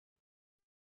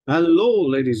Hello,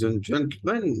 ladies and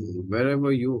gentlemen,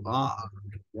 wherever you are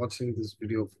watching this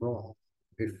video from,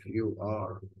 if you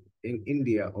are in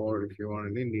India or if you are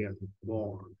an Indian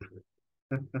born,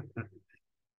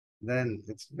 then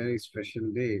it's a very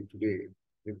special day today.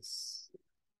 It's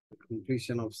the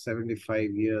completion of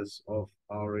 75 years of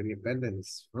our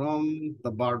independence from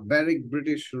the barbaric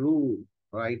British rule,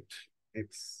 right?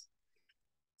 It's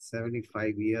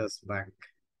 75 years back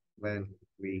when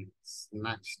we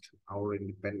snatched our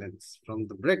independence from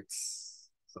the Brits.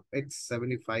 So it's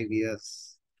 75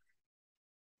 years.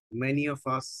 Many of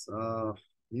us,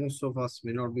 most of us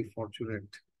may not be fortunate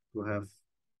to have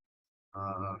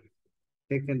uh,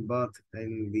 taken birth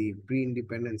in the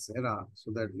pre-independence era so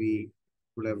that we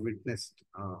could have witnessed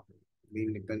the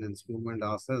independence movement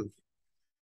ourselves.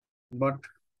 But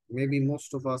maybe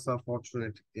most of us are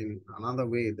fortunate in another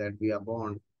way that we are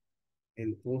born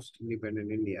in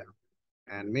post-independent India.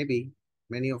 And maybe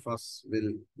many of us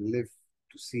will live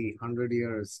to see 100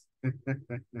 years,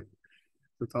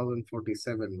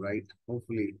 2047, right?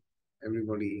 Hopefully,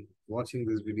 everybody watching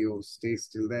this video stays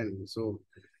till then. So,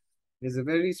 it's a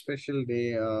very special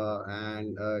day,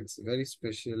 and it's a very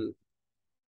special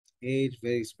age,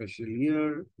 very special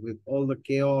year with all the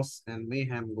chaos and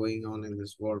mayhem going on in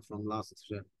this world from last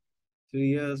 3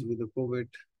 years with the COVID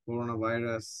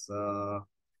coronavirus,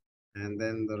 and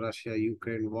then the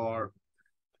Russia-Ukraine war,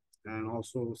 and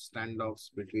also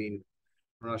standoffs between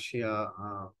Russia,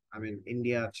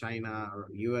 India, China, or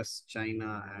US,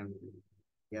 China, and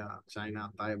yeah, China,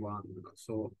 Taiwan.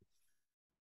 So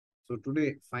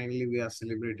today, finally, we are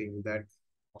celebrating that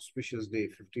auspicious day,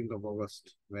 15th of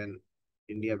August, when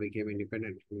India became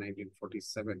independent in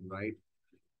 1947, right?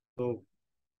 So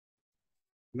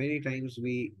many times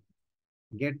we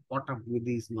get caught up with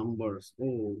these numbers.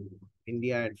 Oh,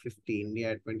 India at 50,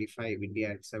 India at 25,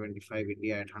 India at 75,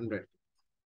 India at 100.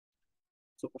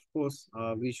 So of course,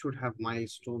 we should have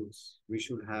milestones. We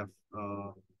should have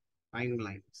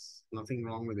timelines. Nothing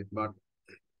wrong with it. But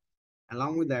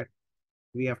along with that,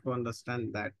 we have to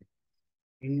understand that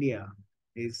India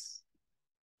is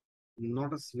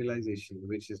not a civilization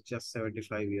which is just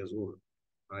 75 years old,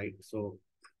 right? So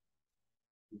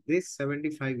this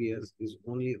 75 years is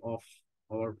only of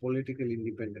our political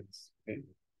independence, okay?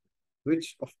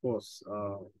 Which, of course,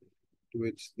 to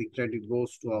which the credit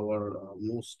goes to our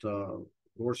most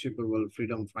worshipable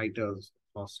freedom fighters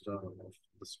of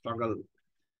the struggle.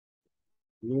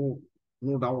 No,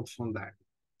 no doubts on that.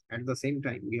 At the same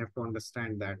time, we have to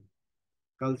understand that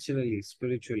culturally,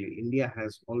 spiritually, India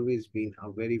has always been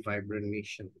a very vibrant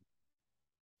nation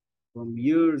from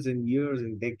years and years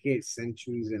and decades,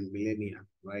 centuries and millennia,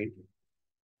 right?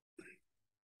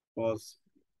 Because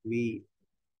we,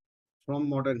 from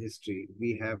modern history,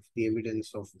 we have the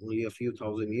evidence of only a few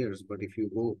thousand years. But if you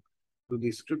go to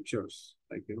the scriptures,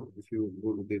 like, if you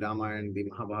go to the Ramayana and the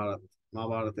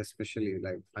Mahabharata especially,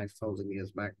 like 5,000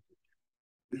 years back,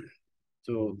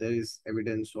 so there is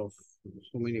evidence of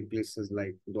so many places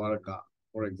like Dwarka,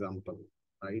 for example,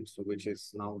 right? So which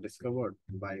is now discovered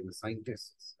by the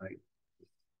scientists, right?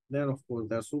 There, of course,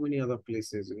 there are so many other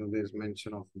places. There's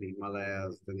mention of the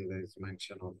Himalayas, then there's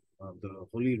mention of the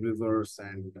holy rivers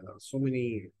and so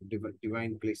many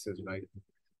divine places, right?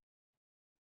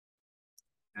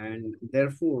 And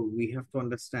therefore, we have to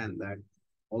understand that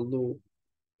although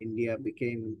India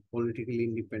became politically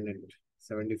independent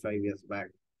 75 years back,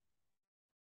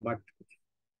 but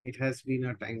it has been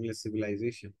a timeless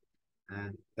civilization.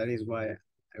 And that is why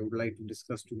I would like to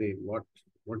discuss today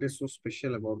what is so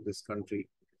special about this country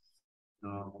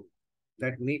uh,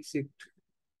 that makes it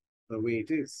the way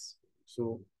it is.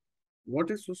 So,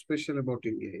 what is so special about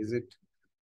India? Is it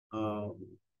uh,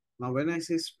 now when I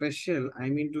say special, I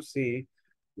mean to say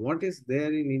what is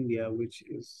there in India which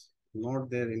is not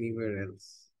there anywhere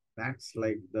else. That's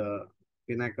like the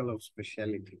pinnacle of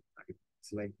speciality. Right?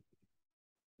 It's like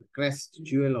the crest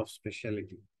jewel of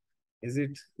speciality. Is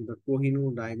it the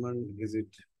Kohinoor diamond? Is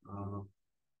it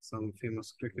some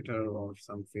famous cricketer or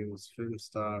some famous film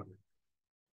star?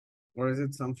 Or is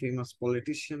it some famous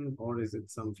politician? Or is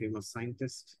it some famous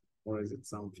scientist? Or is it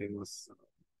some famous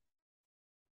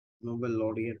Nobel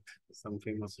laureate, some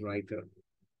famous writer?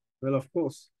 Well, of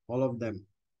course, all of them.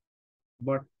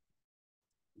 But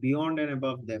beyond and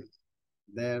above them,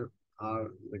 there are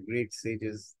the great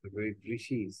sages, the great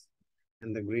rishis,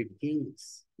 and the great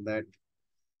kings that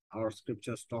our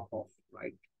scriptures talk of,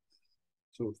 right?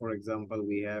 So, for example,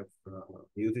 we have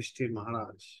Yudhishthir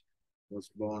Maharaj was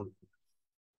born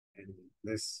in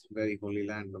this very holy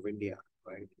land of India,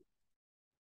 right?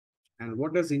 And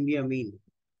what does India mean?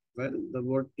 Well, the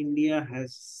word India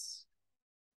has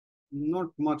not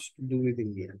much to do with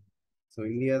India. So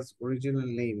India's original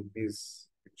name is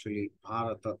actually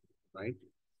Bharata, right?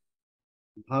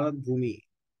 Bharat Bhumi.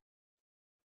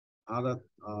 Bharat,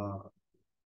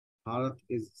 Bharat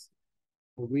is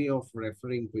a way of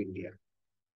referring to India.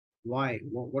 Why?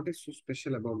 What is so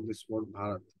special about this word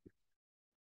Bharat?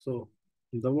 So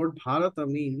the word Bharata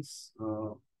means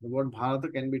the word Bharata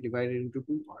can be divided into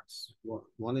two parts.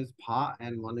 One is Bha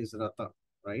and one is Rata,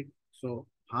 right? So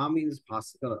Bha means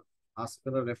Bhaskara.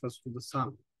 Bhaskara refers to the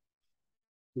sun.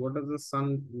 What does the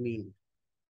sun mean?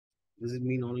 Does it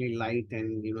mean only light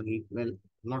and heat? Well,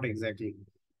 not exactly.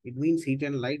 It means heat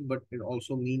and light, but it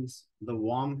also means the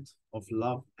warmth of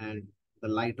love and the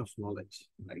light of knowledge,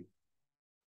 right?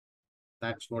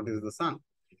 That's what is the sun.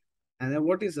 And then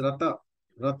what is Rata?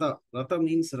 Rata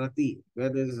means Rati. Where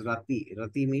there is Rati.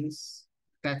 Rati means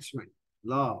attachment,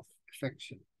 love,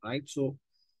 affection, right? So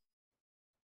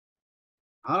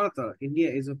Bharata,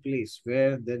 India is a place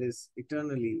where there is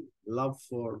eternally love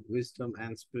for wisdom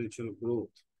and spiritual growth,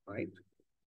 right?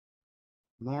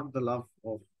 Not the love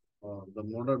of the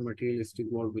modern materialistic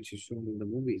world, which is shown in the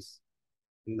movies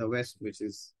in the West, which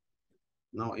is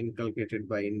now inculcated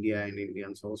by India and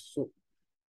Indians also.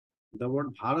 The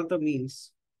word Bharata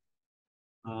means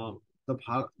uh,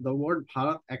 the word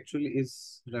Bharat actually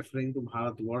is referring to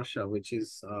Bharatvarsha, which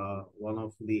is one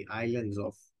of the islands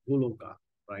of Goloka,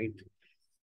 right?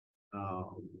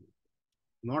 Um,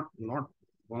 not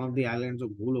one of the islands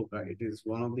of Goloka. It is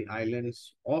one of the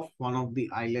islands of one of the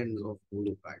islands of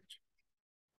Goloka.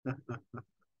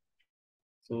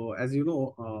 So, as you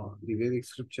know, the Vedic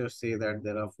scriptures say that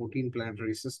there are 14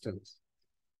 planetary systems.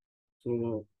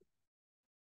 So,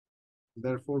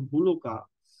 therefore, Bhuloka,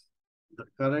 the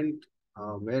current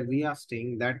where we are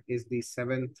staying, that is the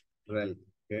seventh realm.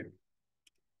 Okay.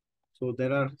 So,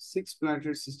 there are six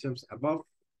planetary systems above,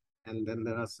 and then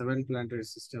there are seven planetary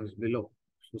systems below.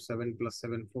 So, 7 plus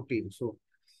 7, 14. So,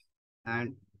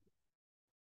 and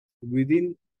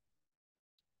within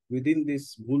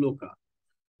this Bhuloka,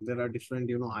 there are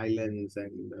different, islands,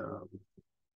 and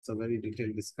it's a very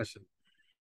detailed discussion.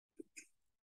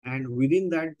 And within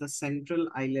that, the central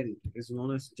island is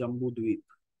known as Jambu Dweep.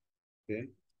 Okay.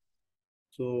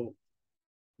 So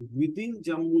within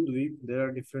Jambu Dweep, there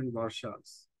are different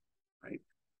varshas, right?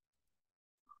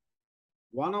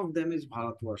 One of them is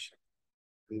Bharatvarsha.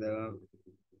 And there are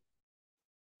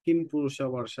Kim Purusha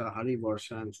Varsha, Hari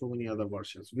Varsha, and so many other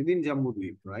varshas within Jambu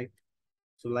Dweep, right?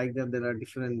 So like that, there are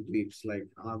different dweeps, like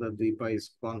another dweepa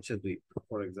is Concha Dweep,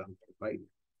 for example, right?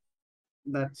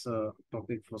 That's a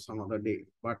topic for some other day.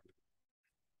 But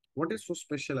what is so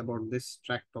special about this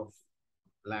tract of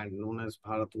land known as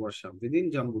Bharatvarsha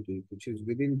within Jambudweep, which is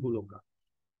within Bhuloka?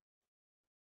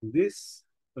 This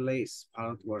place,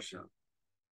 Bharatvarsha,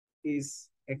 is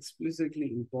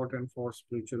explicitly important for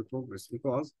spiritual progress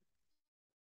because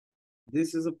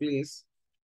this is a place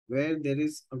where there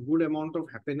is a good amount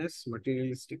of happiness,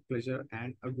 materialistic pleasure,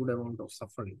 and a good amount of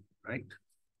suffering, right?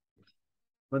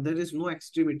 But there is no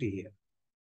extremity here,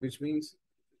 which means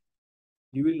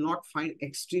you will not find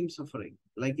extreme suffering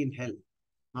like in hell.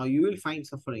 Now, you will find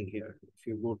suffering here if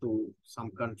you go to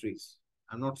some countries.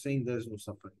 I'm not saying there is no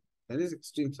suffering. There is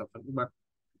extreme suffering, but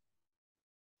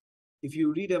if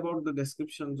you read about the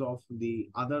descriptions of the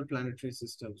other planetary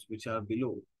systems which are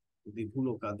below the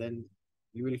Bhuloka, then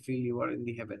you will feel you are in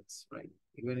the heavens, right?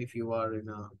 Even if you are in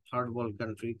a third world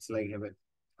country, it's like heaven,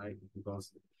 right?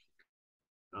 Because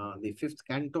the fifth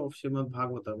canto of Srimad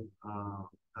Bhagavatam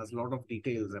has a lot of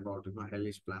details about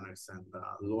hellish planets and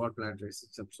lower planetary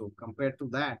systems. So compared to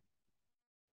that,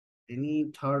 any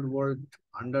third world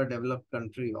underdeveloped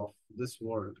country of this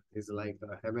world is like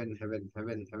a heavenly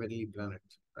planet,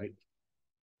 right?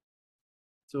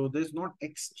 So there's not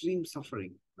extreme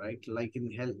suffering, right? Like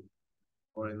in hell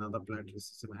or in other planetary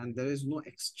system. And there is no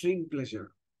extreme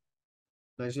pleasure.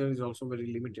 Pleasure is also very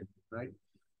limited, right?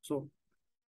 So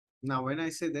now when I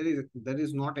say there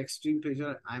is not extreme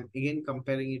pleasure, I'm again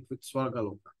comparing it with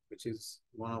Swargaloka, which is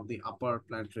one of the upper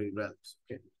planetary realms.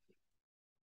 Okay.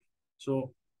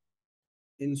 So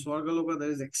in Swargaloka,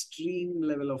 there is extreme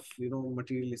level of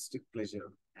materialistic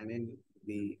pleasure, and in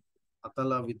the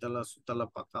Atala, Vitala, Sutala,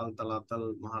 Patal,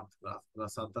 Talatal,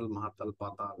 Rasatal, Mahatal,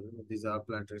 Patal, these are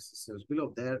planetary systems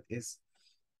below. There is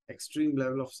extreme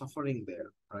level of suffering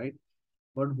there, right?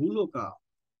 But Bhuloka,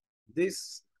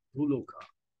 this Bhuloka,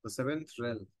 the seventh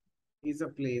realm, is a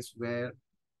place where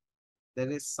there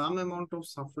is some amount of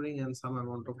suffering and some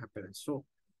amount of happiness. So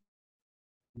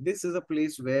this is a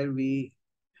place where we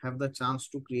have the chance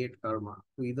to create karma,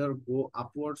 to either go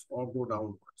upwards or go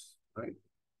downwards, right?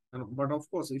 But of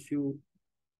course, if you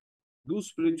do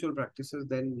spiritual practices,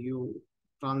 then you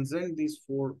transcend these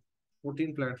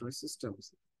 14 planetary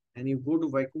systems and you go to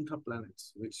Vaikuntha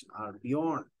planets, which are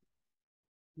beyond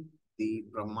the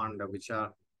Brahmanda, which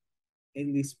are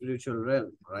in the spiritual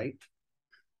realm, right?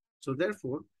 So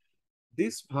therefore,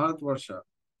 this Bharatvarsha,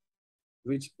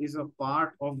 which is a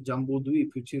part of Jambudvip,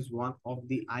 which is one of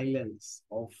the islands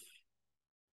of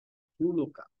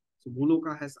Bhuloka. So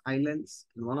Bhuloka has islands,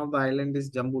 and one of the island is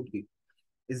Jambudvip,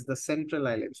 is the central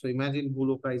island. So imagine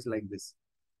Bhuloka is like this.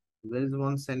 There is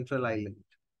one central island.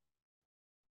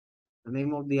 The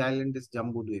name of the island is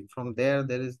Jambudvip. From there,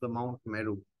 there is the Mount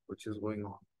Meru, which is going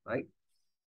on, right?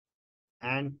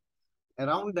 And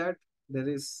around that, there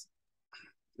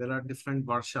are different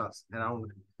varshas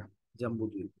around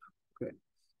Jambudvip. Okay.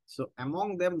 So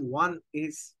among them, one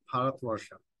is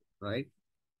Bharatvarsha, right?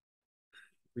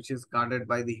 Which is guarded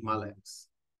by the Himalayas.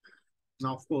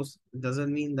 Now, of course, it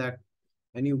doesn't mean that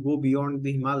when you go beyond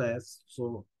the Himalayas,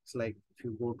 so it's like if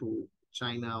you go to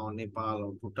China or Nepal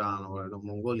or Bhutan or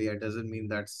Mongolia, it doesn't mean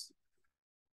that's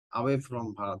away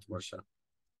from Bharatvarsha.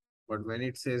 But when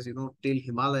it says, till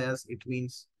Himalayas, it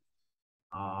means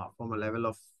from a level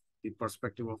of the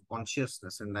perspective of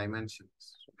consciousness and dimensions.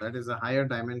 So that is a higher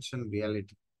dimension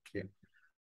reality. Okay.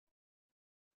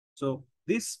 So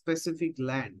this specific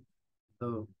land,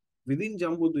 the within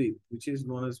Jambudvip, which is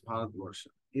known as Bharatvarsha,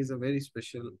 is a very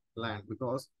special land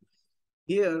because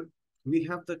here we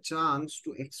have the chance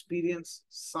to experience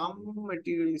some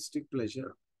materialistic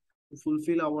pleasure to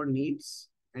fulfill our needs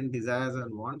and desires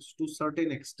and wants to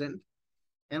certain extent,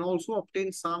 and also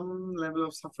obtain some level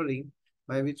of suffering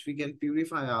by which we can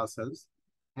purify ourselves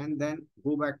and then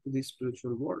go back to the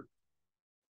spiritual world.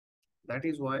 That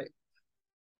is why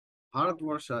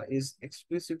Bharatvarsha is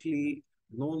explicitly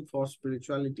known for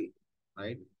spirituality,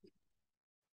 right?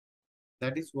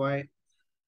 That is why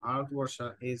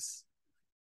Bharatvarsha is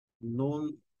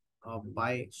known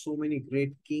by so many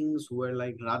great kings who were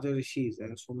like Raja Rishis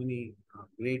and so many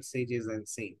great sages and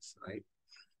saints, right?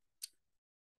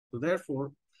 So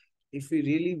therefore, if we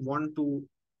really want to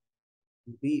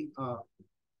be a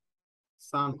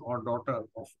son or daughter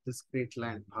of this great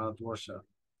land, Bharatvarsha,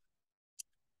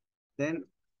 then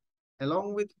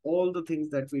along with all the things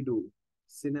that we do,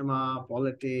 cinema,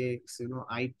 politics,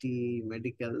 IT,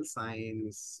 medical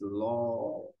science,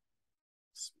 law,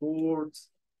 sports,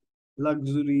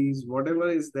 luxuries, whatever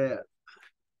is there,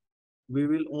 we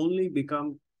will only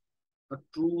become a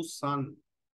true son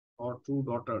or true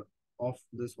daughter of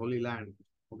this holy land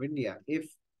of India if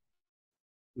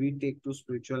we take to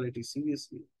spirituality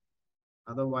seriously.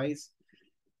 Otherwise,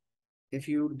 if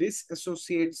you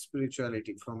disassociate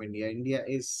spirituality from India, India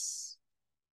is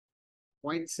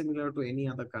quite similar to any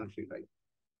other country, right?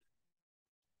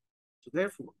 So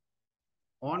therefore,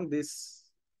 on this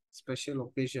special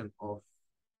occasion of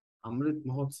Amrit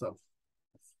Mahotsav,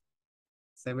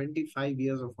 75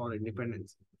 years of our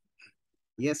independence,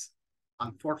 yes,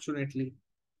 unfortunately,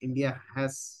 India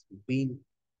has been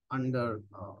under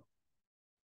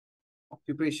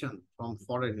occupation from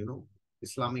foreign,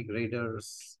 Islamic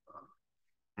raiders,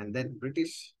 and then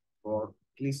British for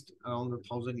at least around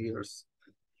 1,000 years.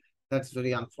 That's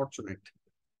very unfortunate.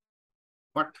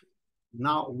 But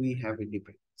now we have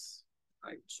independence,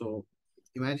 right? So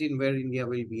imagine where India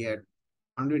will be at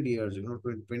 100 years,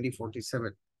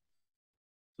 2047.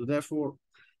 So therefore,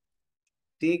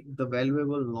 take the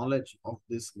valuable knowledge of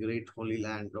this great holy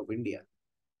land of India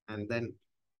and then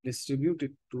distribute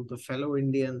it to the fellow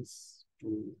Indians,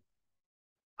 to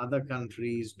other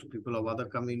countries, to people of other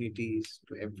communities,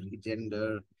 to every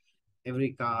gender,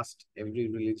 every caste, every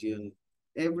religion,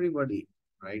 everybody,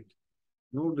 right?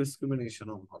 No discrimination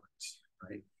of knowledge,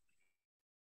 right?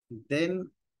 Then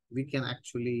we can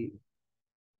actually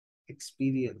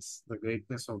experience the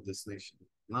greatness of this nation.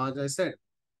 Now, as I said,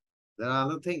 there are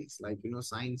other things like,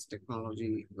 science,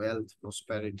 technology, wealth,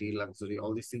 prosperity, luxury,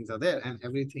 all these things are there and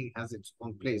everything has its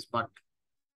own place. But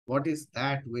what is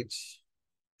that which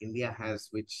India has,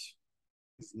 which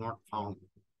is not found?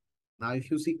 Now, if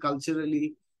you see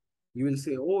culturally, you will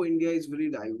say, oh, India is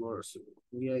very diverse.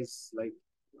 India is like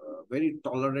a very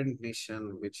tolerant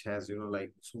nation, which has,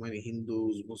 like so many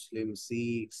Hindus, Muslims,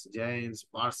 Sikhs, Jains,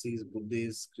 Parsis,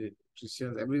 Buddhists,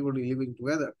 Christians, everybody living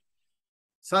together.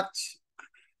 Such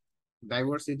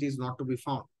diversity is not to be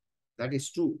found. That is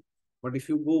true. But if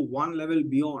you go one level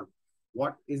beyond,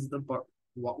 what is the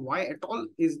why at all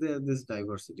is there this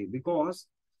diversity? Because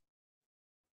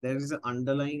there is an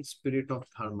underlying spirit of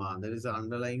dharma, there is an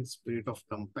underlying spirit of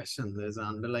compassion, there is an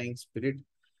underlying spirit,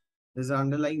 there's an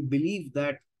underlying belief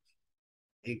that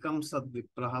ekam sad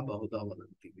vipraha bahuda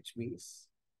vadanti, which means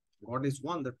God is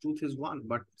one, the truth is one,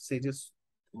 but sages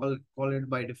call it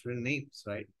by different names,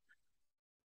 right?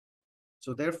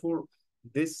 So therefore,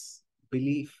 this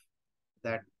belief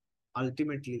that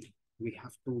ultimately we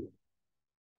have to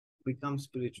become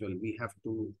spiritual. We have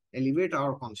to elevate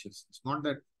our consciousness. Not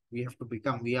that we have to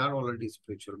become, we are already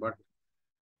spiritual, but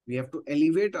we have to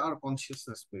elevate our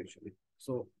consciousness spiritually.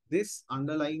 So, this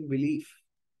underlying belief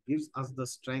gives us the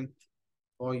strength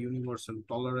for universal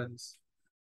tolerance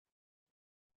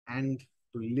and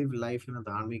to live life in a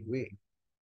dharmic way.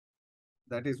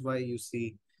 That is why you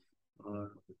see uh,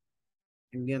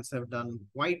 Indians have done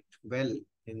quite well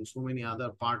in so many other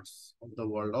parts of the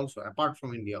world, also apart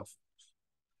from India.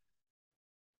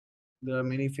 There are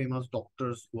many famous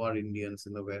doctors who are Indians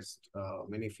in the West,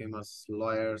 many famous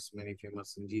lawyers, many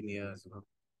famous engineers,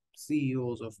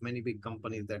 CEOs of many big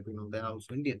companies that they're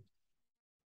also Indian.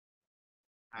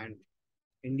 And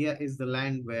India is the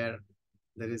land where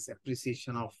there is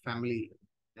appreciation of family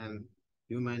and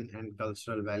human and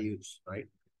cultural values, right?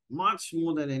 Much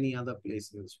more than any other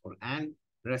place in this world, and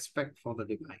respect for the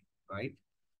divine, right?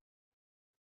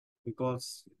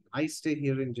 Because I stay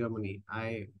here in Germany,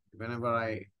 whenever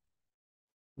I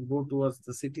go towards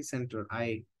the city center,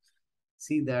 I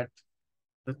see that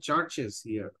the churches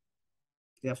here,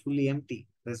 they are fully empty.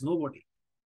 There's nobody,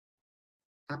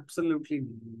 absolutely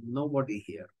nobody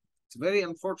here. It's very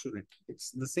unfortunate.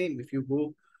 It's the same if you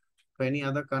go to any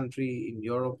other country in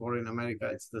Europe or in America,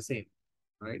 it's the same,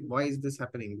 right? Why is this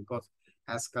happening? Because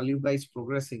as Kali Yuga is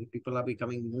progressing, people are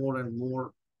becoming more and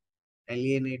more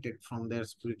alienated from their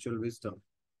spiritual wisdom,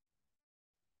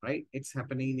 right? It's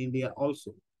happening in India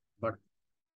also. But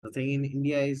the thing in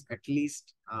India is at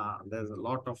least there's a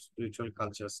lot of spiritual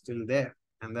culture still there.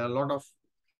 And there are a lot of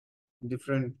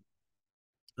different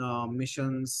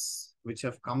missions which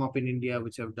have come up in India,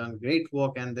 which have done great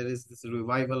work, and there is this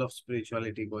revival of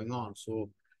spirituality going on. So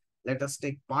let us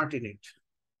take part in it.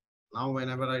 Now,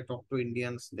 whenever I talk to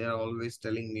Indians, they are always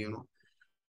telling me,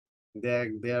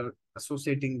 they're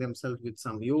associating themselves with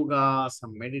some yoga,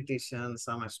 some meditation,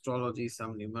 some astrology,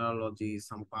 some numerology,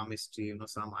 some palmistry,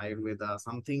 some Ayurveda,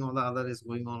 something or the other is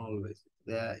going on always.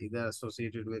 They are either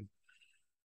associated with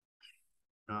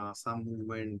some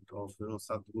movement of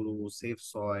Sadhguru, Safe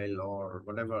Soil, or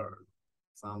whatever,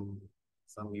 some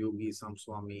some yogi, some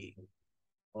Swami,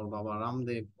 or Baba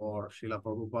Ramdev, or Srila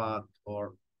Prabhupada,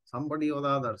 or somebody or the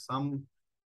other,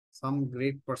 some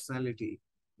great personality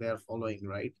they are following,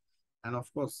 right? And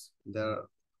of course, there are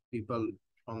people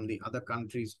from the other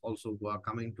countries also who are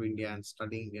coming to India and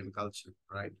studying Indian culture,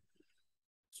 right?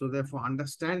 So therefore,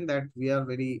 understand that we are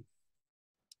very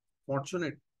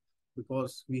fortunate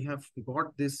because we have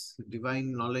got this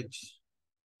divine knowledge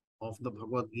of the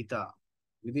Bhagavad Gita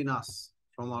within us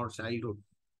from our childhood,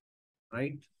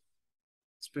 right?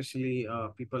 Especially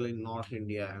people in North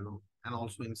India, and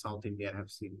also in South India have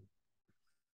seen.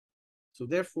 So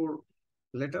therefore,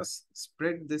 let us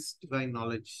spread this divine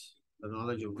knowledge, the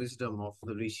knowledge of wisdom of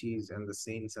the rishis and the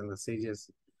saints and the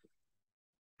sages,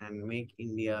 and make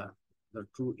India, the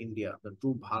true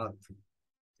Bharat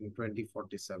in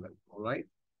 2047. All right.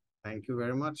 Thank you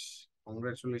very much.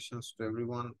 Congratulations to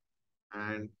everyone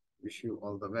and wish you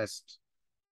all the best.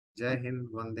 Jai Hind,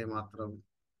 Vande Mataram,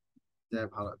 Jai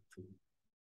Bharat.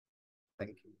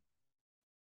 Thank you.